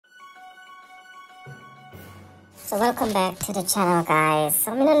So welcome back to the channel, guys.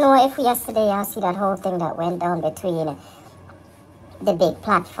 So I don't know if yesterday y'all see that whole thing that went down between the big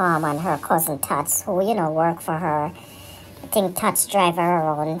platform and her cousin Tats, who work for her. I think Tats drive her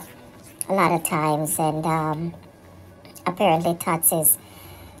around a lot of times, and apparently Tats is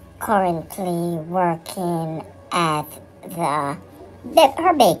currently working at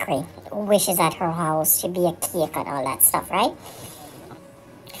her bakery, which is at her house. She be a cake and all that stuff, right?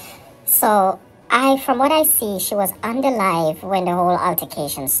 So from what I see, she was on the live when the whole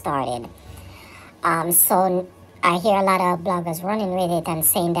altercation started. So I hear a lot of bloggers running with it and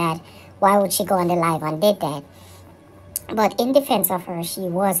saying that why would she go on the live and did that? But in defense of her, she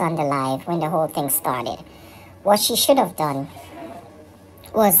was on the live when the whole thing started. What she should have done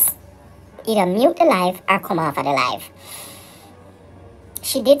was either mute the live or come off of the live.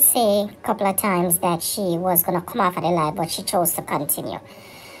 She did say a couple of times that she was going to come off of the live, but she chose to continue.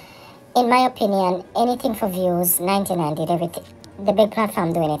 In my opinion, anything for views, 99 did everything. The big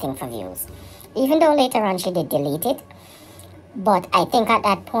platform do anything for views. Even though later on she did delete it. But I think at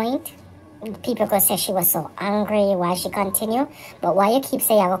that point, people could say she was so angry, why she continue. But why you keep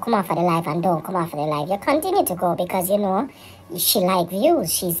saying, I will come off of the live and don't come off of the live? You continue to go because, she like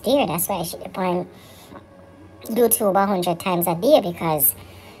views. She's there. That's why she on YouTube 100 times a day because,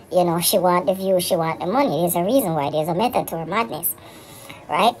 she want the views, she want the money. There's a reason why. There's a method to her madness.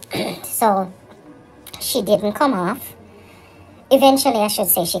 Right? So she didn't come off. Eventually, I should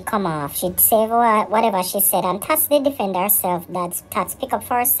say, she come off. She'd say whatever she said, and Tats did defend herself. That's Tats pick up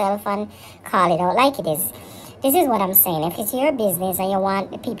for herself and call it out like it is. This is what I'm saying. If it's your business and you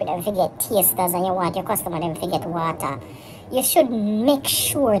want the people to get tasters and you want your customer to get water, you should make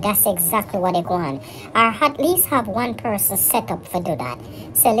sure that's exactly what they want. Or at least have one person set up for do that.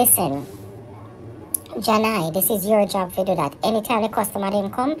 So listen, Janai, this is your job to do that. Anytime the customer them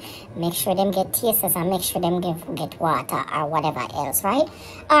come, make sure them get tasters and make sure them get water or whatever else, right?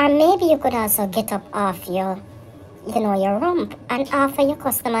 Or maybe you could also get up off your rump and offer your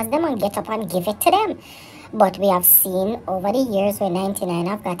customers them and get up and give it to them. But we have seen over the years where 99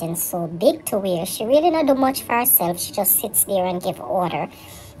 have gotten so big to where she really not do much for herself. She just sits there and give order.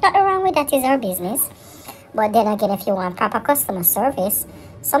 Nothing wrong with that, is her business. But then again, if you want proper customer service,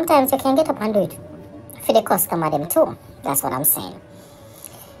 sometimes you can get up and do it for the customer them too. That's what I'm saying.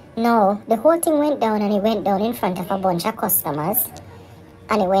 No, the whole thing went down and it went down in front of a bunch of customers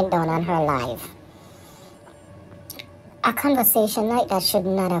and it went down on her live. A conversation like that should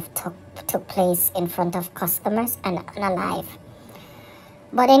not have took place in front of customers and on a live.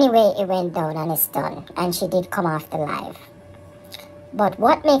 But anyway, it went down and it's done. And she did come off the live. But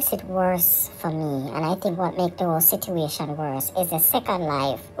what makes it worse for me, and I think what makes the whole situation worse, is the second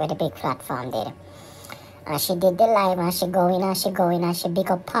live where the big platform did. And she did the live and she go in and she go in and she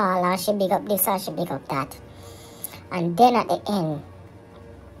big up Paul and she big up this and she big up that. And then at the end,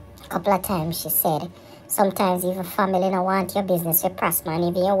 a couple of times she said, sometimes even family don't want your business to prosper and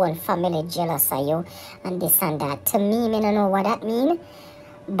even your own family jealous of you and this and that. To me, I don't know what that means.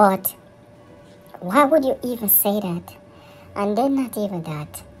 But why would you even say that? And then not even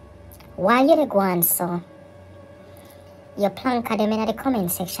that. Why you go on so? Your plank of them in the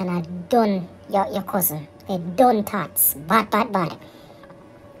comment section are done your cousin. They done Tats. Bad.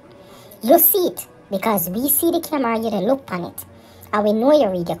 You see it because we see the camera, you don't look on it. And we know you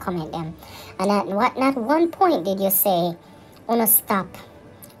read your comment them. And at not one point did you say, "Uno stop,"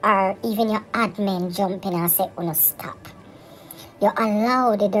 or even your admin jump in and say, "Uno stop." You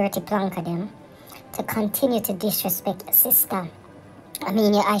allow the dirty plank of them to continue to disrespect your sister.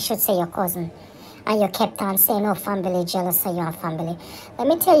 I should say your cousin. And you kept on saying, oh, family jealous of your family. Let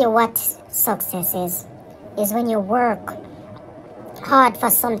me tell you what success is when you work hard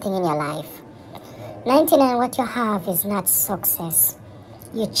for something in your life. 99, what you have is not success.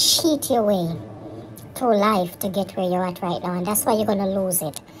 You cheat your way through life to get where you're at right now, and that's why you're going to lose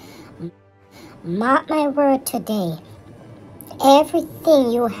it. Mark my word today,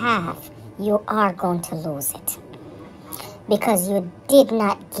 everything you have, you are going to lose it. Because you did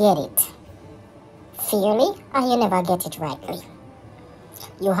not get it fairly, and you never get it rightly.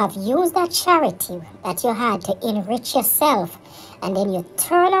 You have used that charity that you had to enrich yourself, and then you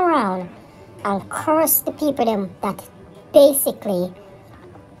turn around and curse the people that basically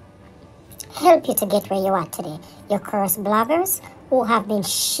help you to get where you are today. You curse bloggers who have been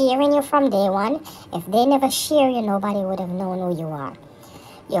sharing you from day one. If they never share you, nobody would have known who you are.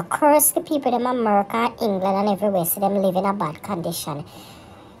 You curse the people in America, England, and everywhere, so them live in a bad condition.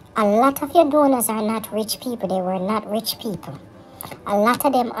 A lot of your donors are not rich people. They were not rich people. A lot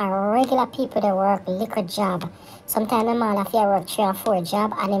of them are regular people that work liquor job. Sometimes them all have to work 3 or 4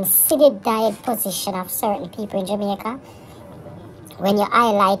 job and them see the diet position of certain people in Jamaica. When you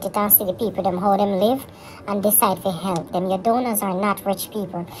highlight it and see the people them how them live and decide to help them, your donors are not rich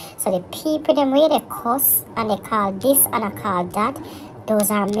people. So the people them where they cuss and they call this and they call that, those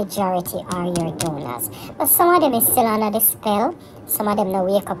are majority are your donors. But some of them is still under the spell. Some of them no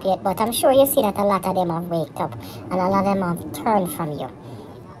wake up yet. But I'm sure you see that a lot of them have waked up and a lot of them have turned from you.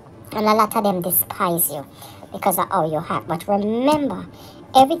 And a lot of them despise you because of how you have. But remember,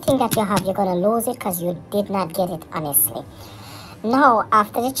 everything that you have, you're going to lose it because you did not get it honestly. Now,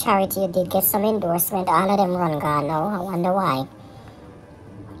 after the charity, you did get some endorsement. All of them run gone now. I wonder why.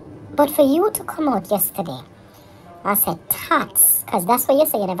 But for you to come out yesterday, I said Tats, because that's what you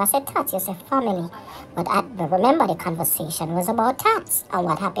say. You never said Tats, you said family. But remember, the conversation was about Tats and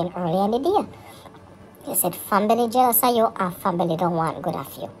what happened earlier in the day. You said family jealous of you or family don't want good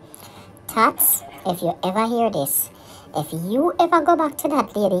of you. Tats, if you ever hear this, if you ever go back to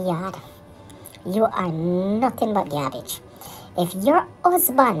that lady yard, you are nothing but garbage. If your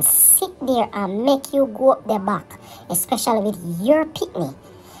husband sit there and make you go up the back, especially with your picnic,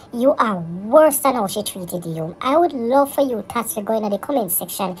 you are worse than how she treated you. I would love for you, Tats, to go in the comment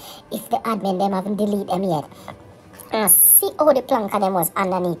section if the admin them haven't deleted them yet. And see how the plank of them was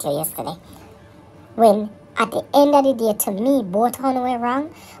underneath you yesterday. When at the end of the day, to me, both of them were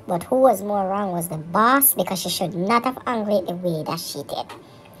wrong. But who was more wrong was the boss, because she should not have angled the way that she did.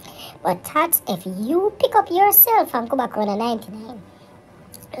 But Tats, if you pick up yourself and go back around the 99,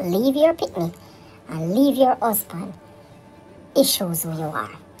 leave your picnic and leave your husband, it shows who you are.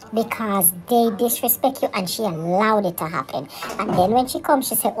 Because they disrespect you and she allowed it to happen. And then when she comes,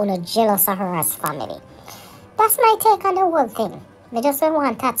 she said, oh no, jealous of her as family. That's my take on the whole thing. I just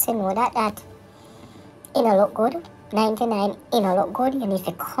want Tats to know that it don't look good. 99, it don't look good. You need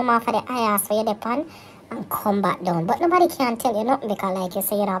to come off of the high ass for your depend and come back down. But nobody can tell you nothing because like you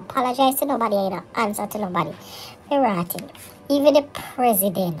say, you don't apologize to nobody, you don't answer to nobody. You're rotting. Even the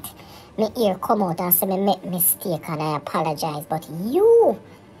president, me ear come out and say me make mistake and I apologize. But you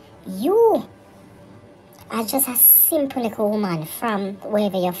are just a simple little woman from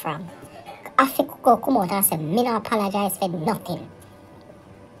wherever you're from. I think go come out and say me not apologize for nothing.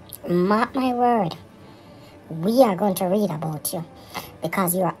 Mark my word. We are going to read about you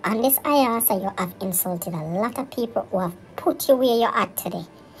because you are on this IAS and you have insulted a lot of people who have put you where you're at today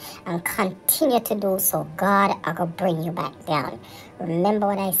and continue to do so. God are going to bring you back down. Remember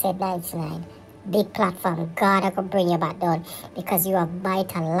what I said, 99. Big platform, God are going to bring you back down because you have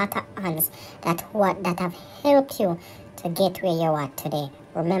bite a lot of hands that have helped you to get where you are today.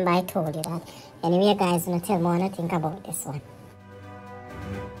 Remember I told you that. Anyway, guys, I'm going to tell me what I think about this one.